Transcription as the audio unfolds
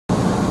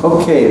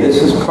Okay,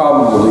 this is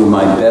probably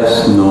my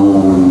best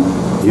known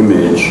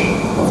image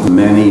of the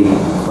many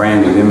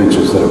branded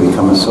images that have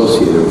become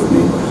associated with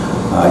me.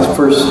 I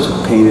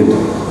first painted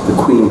the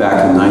Queen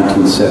back in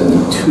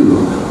 1972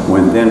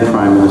 when then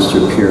Prime Minister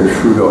Pierre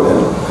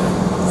Trudeau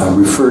had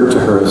referred to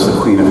her as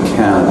the Queen of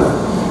Canada.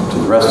 To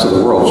the rest of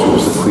the world, she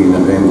was the Queen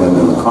of England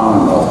and the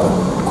Commonwealth.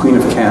 But Queen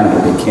of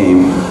Canada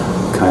became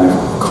a kind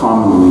of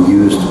commonly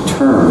used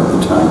term at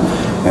the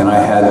time. And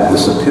I had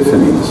this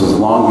epiphany. This is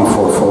long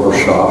before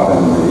Photoshop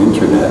and the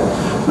internet.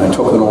 And I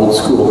took an old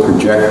school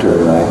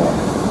projector and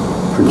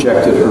I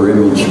projected her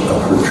image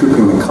of her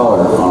trooping the color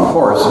on a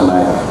horse, and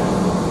I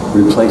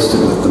replaced it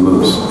with the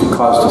moose. It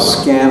caused a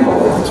scandal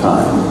at the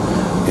time.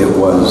 It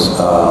was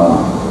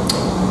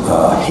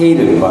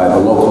hated by the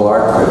local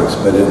art critics,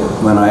 but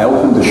when I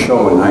opened the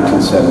show in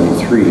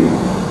 1973,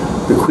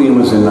 the Queen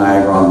was in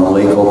Niagara on the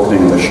lake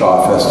opening the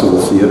Shaw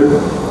Festival Theatre.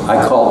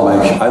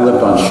 I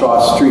lived on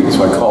Shaw Street,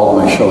 so I called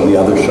my show the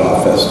Other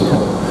Shaw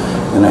Festival.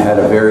 And I had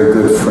a very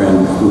good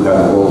friend who had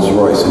a Rolls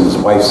Royce, and his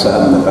wife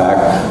sat in the back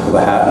with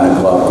a hat and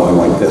a glove going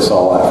like this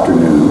all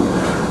afternoon.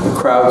 The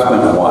crowds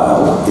went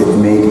wild. It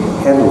made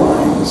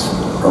headlines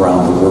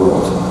around the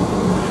world.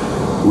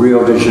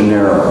 Rio de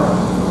Janeiro,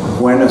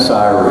 Buenos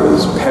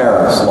Aires,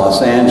 Paris,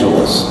 Los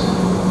Angeles,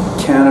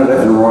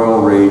 Canada in royal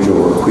rage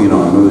over Queen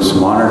on Moose,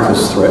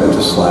 monarchists threatened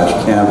to slash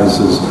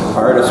canvases,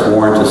 artists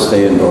warned to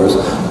stay indoors.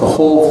 The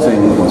whole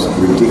thing was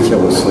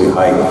ridiculously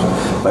hyped.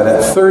 But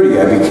at 30,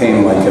 I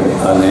became like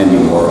an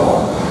Andy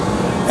Warhol.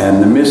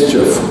 And the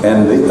mischief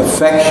and the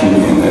affection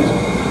in it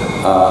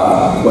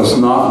was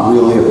not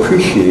really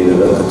appreciated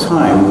at the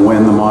time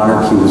when the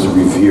monarchy was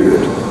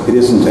revered. It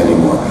isn't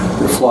anymore.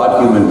 They're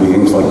flawed human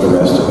beings like the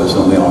rest of us,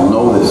 and we all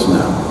know this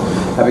now.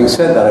 Having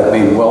said that, I've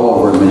made well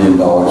over $1 million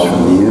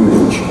from the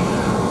image.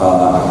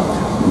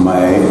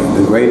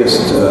 The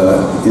greatest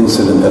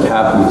incident that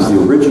happened is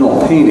the original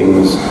painting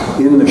was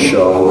in the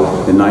show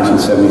in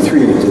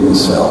 1973 and it didn't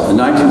sell. In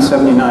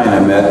 1979, I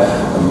met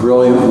a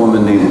brilliant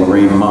woman named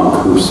Lorraine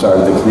Monk who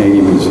started the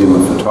Canadian Museum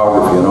of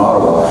Photography in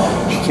Ottawa.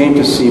 She came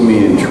to see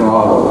me in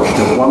Toronto. She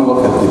took one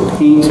look at the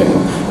painting.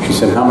 She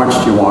said, "How much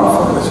do you want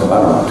for it?" I said,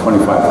 "I don't know,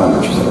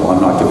 $2,500. She said, "Well,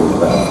 I'm not giving you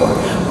that for it."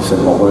 I said,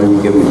 "Well, what are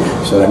you giving me?"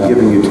 She said, "I'm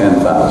giving you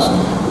 $10,000.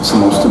 It's the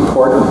most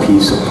important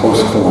piece of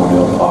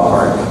post-colonial pop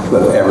art to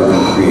have ever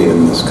been created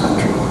in this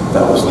country."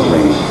 That was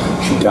Lorraine.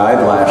 She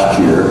died last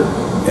year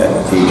at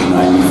age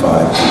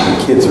 95, and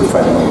her kids are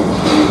fighting over the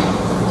painting.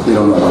 We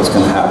don't know what's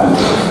going to happen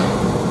to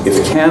her.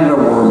 If Canada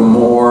were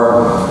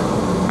more,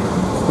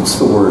 what's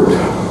the word?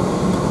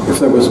 If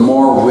there was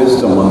more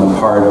wisdom on the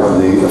part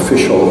of the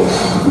official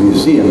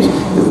museums,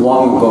 it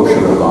long ago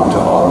should have gone to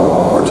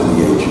Ottawa or to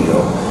the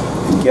AGO.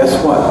 And guess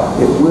what?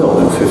 It will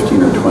in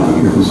 15 or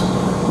 20 years.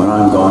 When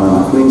I'm gone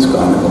and the Queen's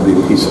gone, it will be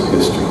a piece of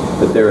history.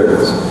 But there it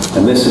is.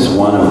 And this is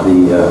one of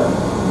the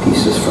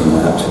pieces from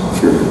that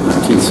period,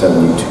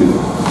 1972.